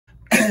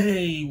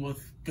Hey,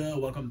 what's good?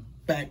 Welcome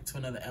back to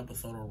another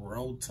episode of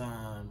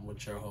RollTime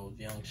with your host,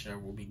 Young Sure.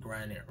 We'll be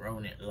grinding,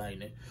 rolling it,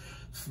 lighting it,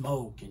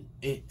 smoking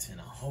it,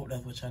 and I hope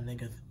that's what y'all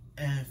niggas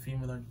and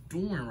female are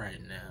doing right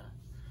now.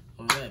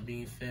 So with that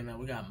being said, man,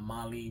 we got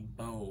Molly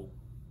Bo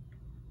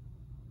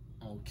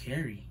on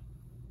Geary.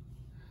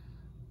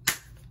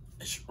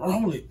 Let's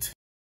roll it.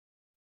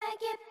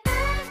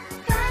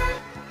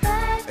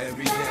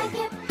 Every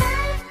day,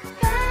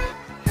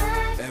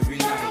 every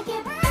night,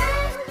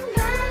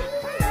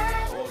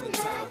 all the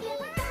time.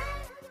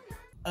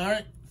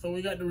 Alright, so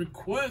we got the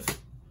request.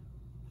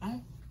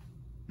 I'm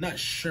not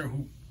sure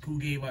who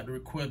gave out the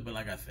request, but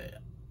like I said,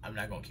 I'm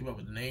not gonna keep up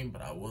with the name,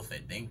 but I will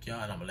say thank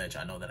y'all, and I'm gonna let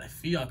y'all know that I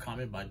see y'all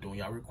comment by doing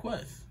y'all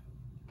requests.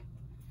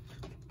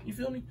 You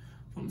feel me?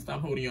 So I'm gonna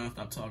stop holding y'all and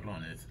stop talking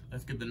on this.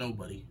 Let's get to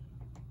nobody.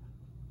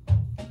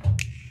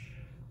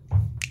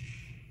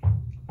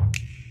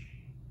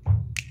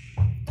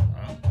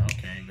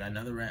 Okay, got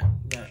another rat.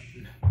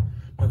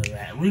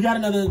 We got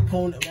another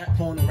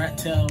rat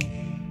tail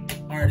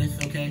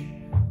artist, okay?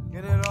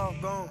 Get it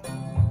off, go.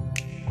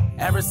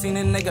 Ever seen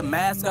a nigga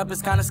mask up?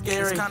 It's kinda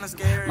scary.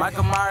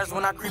 Michael Myers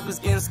when I creep is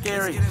getting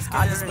scary.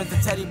 I just spent the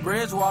Teddy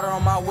Bridgewater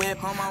on my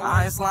whip.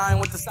 I ain't sliding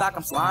with the stock,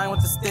 I'm sliding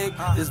with the stick.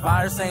 This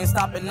virus ain't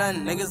stopping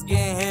nothing, niggas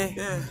getting hit.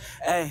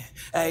 Hey,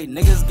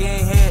 niggas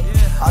getting hit.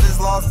 I just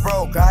lost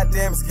bro,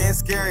 goddamn, it's getting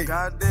scary.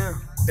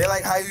 Goddamn. They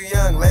like how you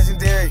young,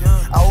 legendary.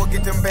 I will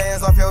get them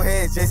bands off your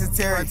head, Jason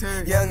Terry.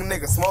 Young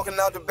nigga, smoking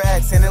out the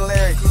bag, sending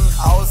Larry.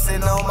 I was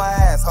sitting on my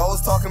ass,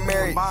 hoes talking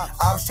Mary.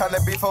 I was trying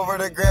to beef over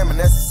the gram, and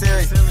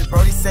necessary.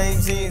 Bro, these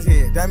same jeans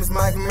here, diamonds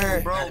Michael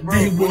Mary.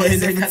 Big boy,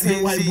 they got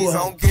the white boy.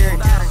 On Geary.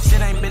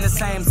 Shit ain't been the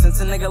same since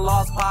a nigga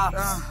lost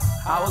pops.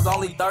 I was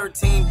only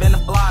 13, been the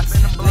blocks.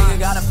 Nigga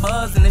got a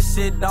buzz and this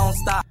shit don't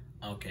stop.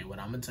 Okay, what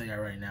I'm gonna tell y'all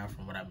right now,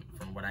 from what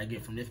I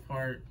get from this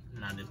part,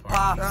 not this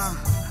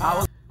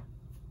part.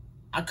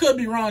 I could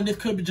be wrong. This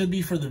could just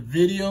be for the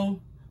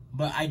video,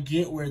 but I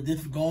get where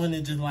this is going.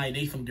 It's just like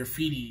they some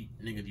graffiti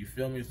niggas. You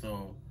feel me?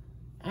 So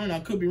I don't know.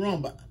 I could be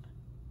wrong, but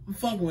I'm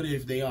fucking with it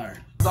if they are.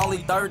 I was only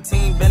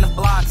 13, been the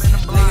blocks.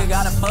 Nigga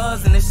got a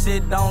buzz and this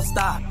shit don't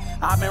stop.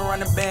 I've been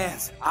running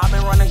bands, I've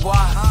been running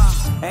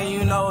guap, and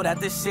you know that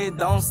this shit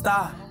don't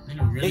stop.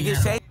 It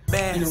get shady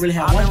bands, really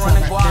I've been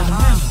running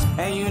guap,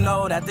 and you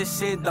know that this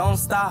shit don't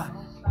stop.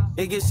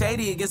 It get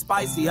shady, it get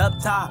spicy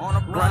up top.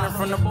 Running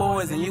from the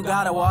boys and you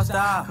gotta watch the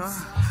ops.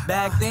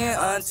 Back then,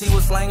 auntie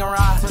was slanging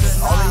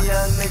rocks. All the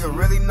young nigga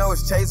really know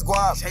is chase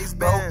guap.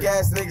 Broke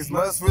ass niggas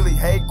must really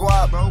hate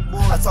guap.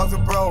 I talk to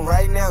bro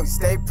right now, he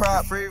stay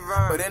prop.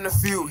 But in a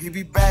few, he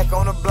be back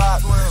on the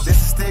block. This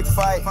is stick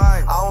fight,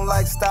 I don't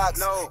like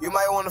stocks. You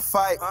might wanna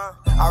fight,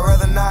 I'd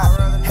rather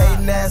not.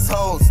 Hating ass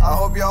hoes, I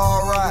hope y'all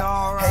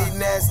alright.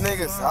 Hating ass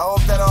niggas, I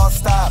hope that all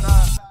stop.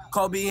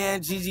 Kobe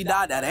and Gigi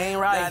Dot, that ain't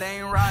right.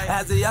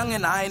 As a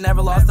youngin', I ain't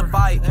never lost a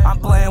fight. I'm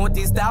playing with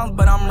these thousands,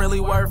 but I'm really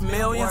worth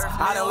millions.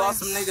 I done lost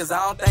some niggas, I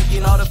don't think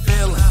you know the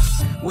feeling.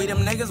 We them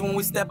niggas when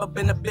we step up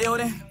in the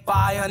building.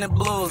 500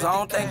 blues, I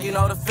don't think you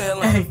know the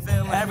feeling.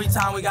 Every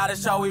time we got a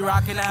show, we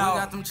rockin' out.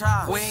 We got them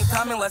chops. We ain't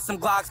coming, let some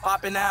Glocks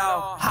poppin'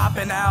 out.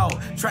 Hopping out,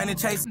 training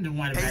chasing.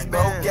 Broke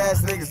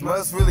ass niggas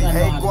must really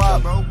hate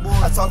guap.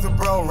 I talk to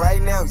bro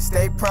right now, he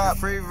stay prop.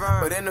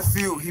 But in a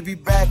few, he be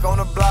back on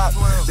the block.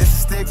 This is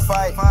stick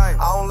fight, I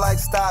don't like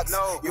stocks.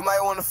 You might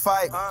wanna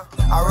fight,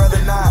 I'd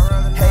rather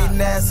not.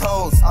 Hating ass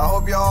hoes, I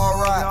hope y'all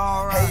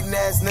alright. Hating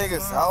ass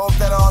niggas, I hope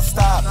that all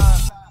stop.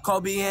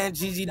 Kobe and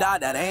Gigi Dot,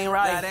 that ain't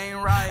right.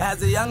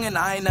 As a youngin',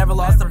 I ain't never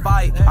lost a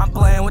fight. I'm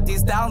playing with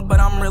these thousands, but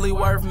I'm really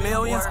worth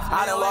millions.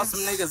 I done lost some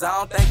niggas, I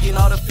don't think you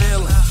know the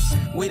feeling.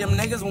 We them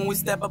niggas when we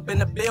step up in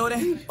the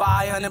building.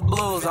 500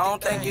 blues, I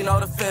don't think you know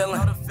the feeling.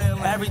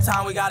 Every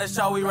time we got a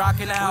show, we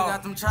rockin' out. We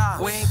got them chops.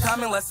 We ain't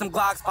coming, let some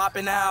Glocks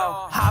poppin'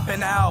 out.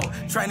 Hopping out,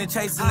 training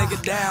chase a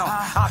nigga down.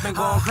 I've been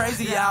going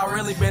crazy, yeah, I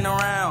really been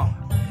around.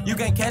 You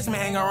can't catch me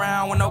hanging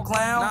around with no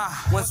clown.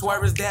 When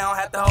Swervy's down,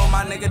 had to hold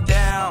my nigga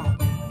down.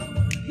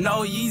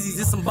 No Yeezys,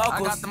 it's some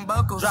buckles. I got them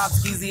buckles. Drop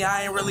skeezy,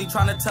 I ain't really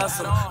tryna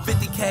tussle.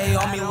 50K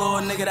on me, little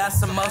nigga, that's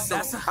some muscle.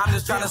 I'm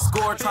just tryna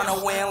score,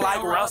 tryna win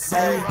like Russell.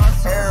 Hey,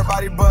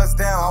 everybody buzz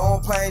down, I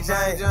won't play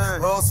Jane.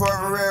 Lil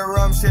Swervyy, red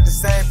rum, shit the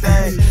same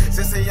thing.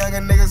 Since the younger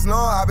niggas know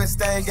I been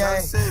staying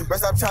gang. But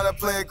stop tryna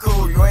play it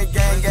cool, you ain't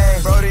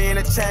gang. Brody in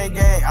the chain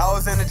gang, I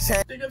was in the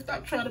chain. Nigga,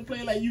 stop trying to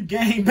play like you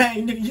gang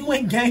bang, nigga. You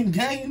ain't gang,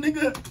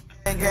 nigga.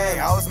 Gang.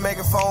 I was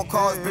making phone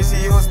calls, bitch,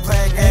 and you was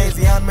playing games.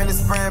 Yeah, I'm in the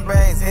spraying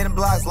bangs, hitting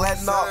blocks,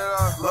 letting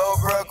off. Little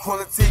girl,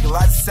 quality,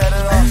 like to set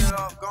it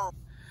off.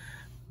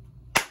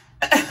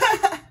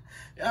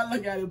 Y'all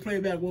look at it, play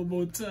back one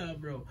more time,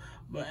 bro.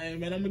 But hey,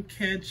 man, I'm gonna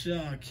catch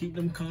y'all. Keep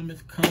them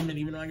comments coming,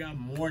 even though I got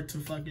more to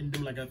fucking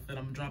do. Like I said,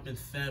 I'm dropping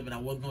 7. I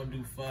was gonna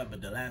do 5,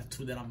 but the last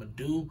 2 that I'm gonna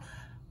do,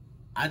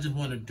 I just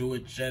want to do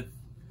it just.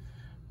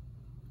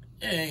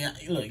 Yeah,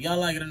 look, y'all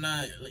like it or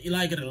not, you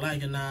like it or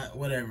like it or not,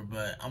 whatever,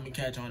 but I'm gonna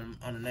catch on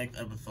the next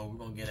episode. We're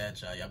gonna get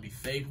at y'all. Y'all be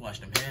safe, wash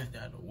them hands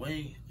out of the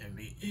way, and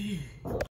be